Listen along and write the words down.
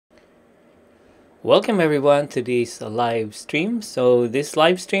Welcome everyone to this live stream. So this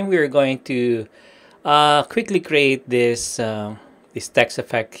live stream we are going to quickly create this text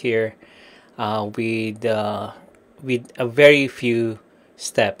effect here with a very few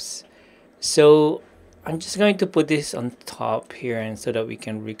steps. So I'm just going to put this on top here and so that we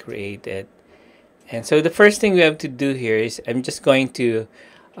can recreate it. And so the first thing we have to do here is I'm going to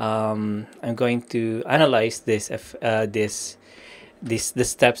analyze the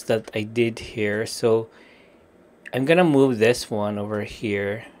steps that I did here. So I'm gonna move this one over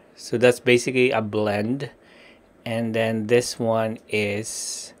here. So that's basically a blend, and then this one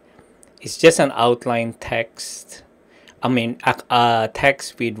is it's just an outline text. I mean a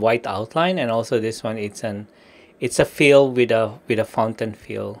text with white outline, and also this one it's a fill with a fountain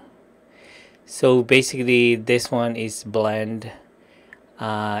fill. So basically this one is blend,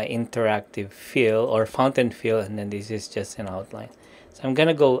 interactive fill or fountain fill, and then this is just an outline. So I'm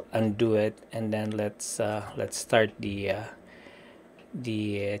gonna go undo it, and then let's start the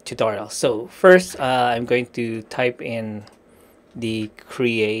tutorial. So first I'm going to type in the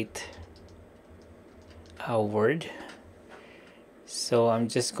create word. So I'm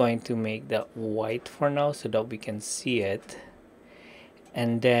just going to make that white for now so that we can see it,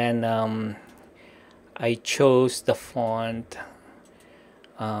 and then I chose the font,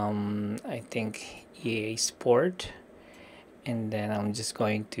 I think EA Sport, and then I'm just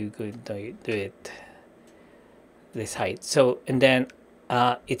going to do it this height. So and then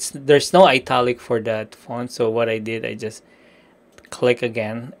there's no italic for that font, so what I did, I just click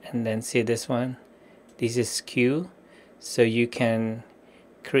again, and then see this one, this is Q, so you can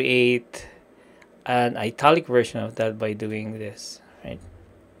create an italic version of that by doing this, right?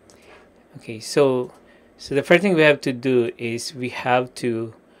 Okay, so the first thing we have to do is we have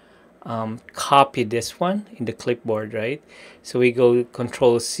to copy this one in the clipboard, right? So we go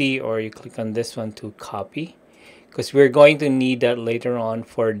Control C, or you click on this one to copy, because we're going to need that later on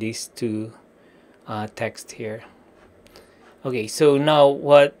for these two text here. Okay, so now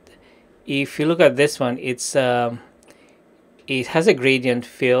if you look at this one, it has a gradient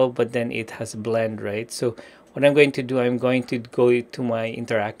fill, but then it has blend, right? So what I'm going to do, I'm going to go to my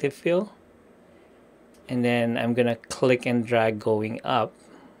interactive fill, and then I'm gonna click and drag going up,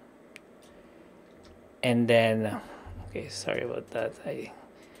 and then okay, sorry about that,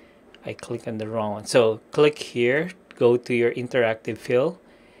 I click on the wrong one. So click here, go to your interactive fill,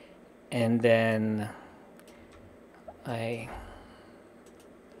 and then I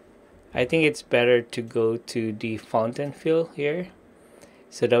think it's better to go to the fountain fill here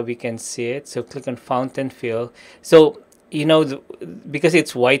so that we can see it. So click on fountain fill. So you know, because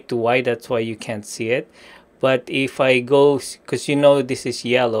it's white to white, that's why you can't see it. But if I go, because you know this is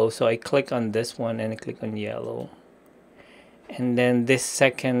yellow, so I click on this one and I click on yellow, and then this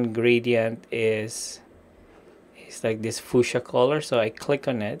second gradient is like this fuchsia color, so I click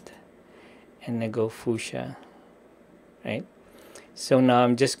on it and I go fuchsia, right? So now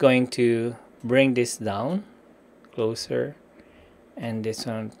I'm just going to bring this down closer, and this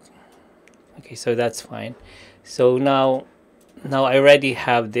one, okay, so that's fine. So now I already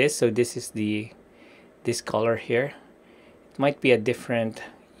have this, so this is this color here. It might be a different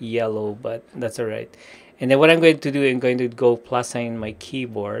yellow, but that's all right. And then what I'm going to do, I'm going to go plus sign my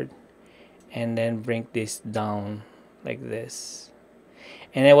keyboard, and then bring this down like this.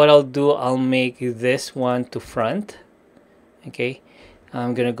 And then what I'll do, I'll make this one to front. Okay,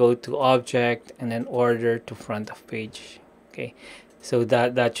 I'm gonna go to object and then order to front of page. Okay, so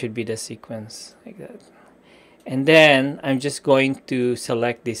that should be the sequence like that. And then I'm just going to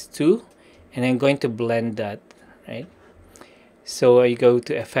select these two, and I'm going to blend that, right? So I go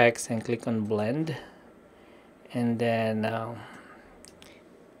to effects and click on blend, and then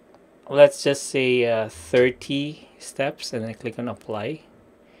let's just say 30 steps, and then click on apply.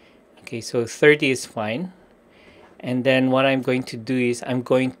 Okay, so 30 is fine. And then what I'm going to do is I'm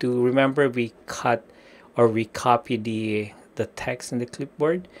going to, remember we cut or we copy the text in the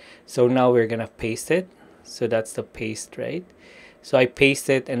clipboard, so now we're gonna paste it. So that's the paste, right? So I paste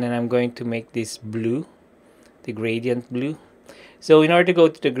it, and then I'm going to make this blue, the gradient blue. So in order to go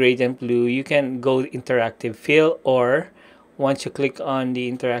to the gradient blue, you can go interactive fill, or once you click on the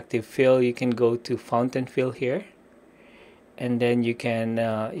interactive fill, you can go to fountain fill here, and then you can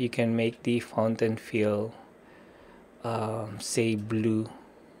make the fountain fill say blue.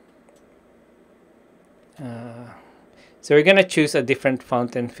 So we're gonna choose a different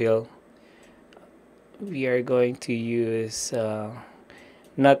fountain fill. We are going to use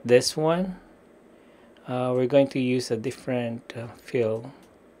not this one. We're going to use a different fill.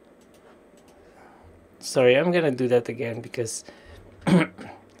 Sorry, I'm gonna do that again because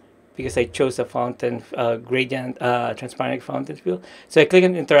because I chose a fountain gradient transparent fountain fill. So I click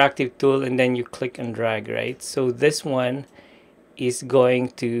on interactive tool and then you click and drag, right? So this one is going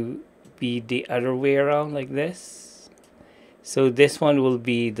to be the other way around like this. So this one will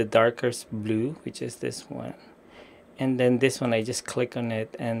be the darkest blue, which is this one. And then this one, I just click on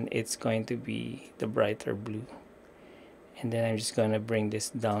it and it's going to be the brighter blue. And then I'm just going to bring this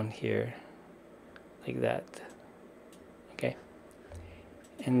down here like that. Okay.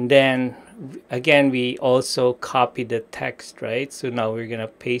 And then again, we also copy the text, right? So now we're going to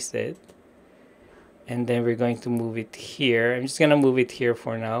paste it. And then we're going to move it here. I'm just going to move it here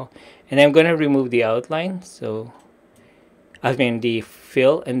for now. And I'm going to remove the outline. So I mean the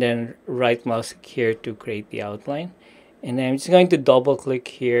fill, and then right mouse here to create the outline. And then I'm just going to double click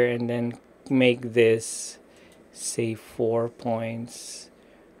here and then make this say 4 points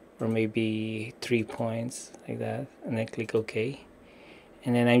or maybe 3 points like that, and then click OK.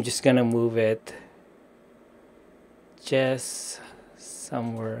 And then I'm just gonna move it just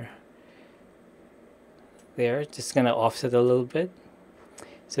somewhere there, just gonna offset a little bit.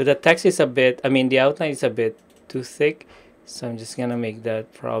 So the text is a bit, I mean the outline is a bit too thick, so I'm just gonna make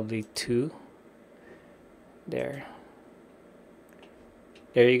that probably 2 there.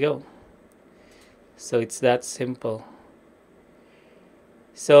 There you go. So it's that simple.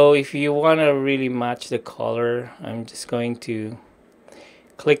 So if you want to really match the color, I'm just going to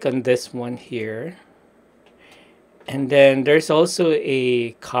click on this one here. And then there's also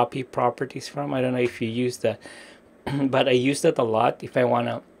a copy properties from, I don't know if you use that, but I use that a lot if I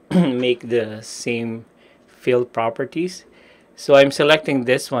want to make the same fill properties. So I'm selecting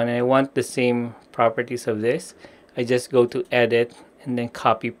this one and I want the same properties of this. I just go to edit and then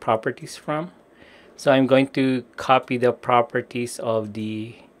copy properties from. So I'm going to copy the properties of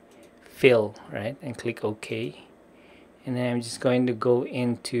the fill, right? And click OK. And then I'm just going to go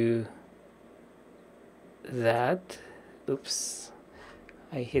into that. Oops,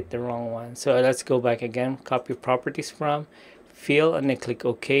 I hit the wrong one. So let's go back again. Copy properties from, fill, and then click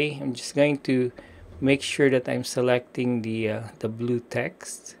OK. I'm just going to make sure that I'm selecting the blue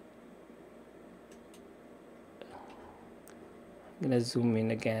text. I'm gonna zoom in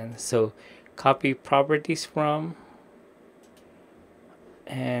again. So copy properties from,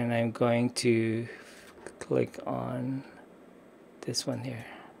 and I'm going to click on this one here.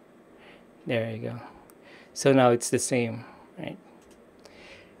 There you go. So now it's the same, right?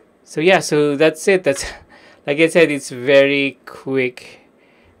 So yeah, so that's it. That's, like I said, it's very quick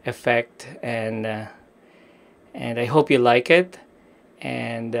effect, and I hope you like it.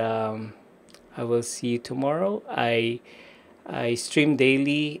 And I will see you tomorrow. I stream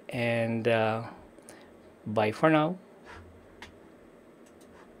daily, and bye for now.